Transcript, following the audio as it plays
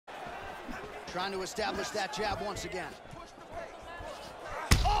Trying to establish that jab once again.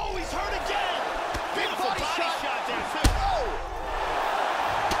 Oh, he's hurt again! Big body shot there, too. Oh!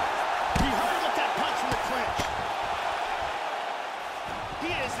 He hurt with that punch from the clinch.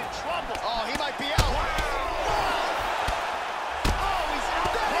 He is in trouble. Oh, he might be out. Wow! Oh, he's out.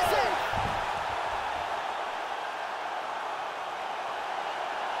 That is it!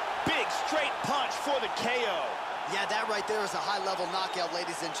 Big straight punch for the KO. Yeah, that right there is a high-level knockout,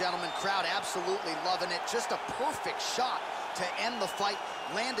 ladies and gentlemen. Crowd absolutely loving it. Just a perfect shot to end the fight.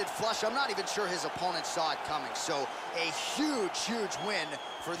 Landed flush. I'm not even sure his opponent saw it coming. So a huge, huge win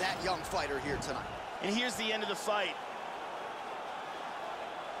for that young fighter here tonight. And here's the end of the fight.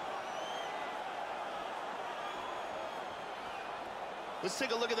 Let's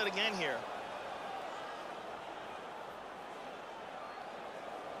take a look at that again here.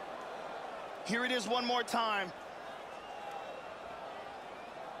 Here it is one more time.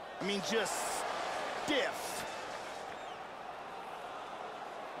 I mean, just stiff.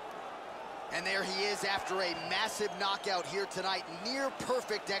 And there he is after a massive knockout here tonight. Near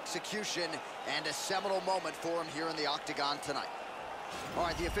perfect execution and a seminal moment for him here in the octagon tonight. All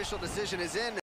right, the official decision is in.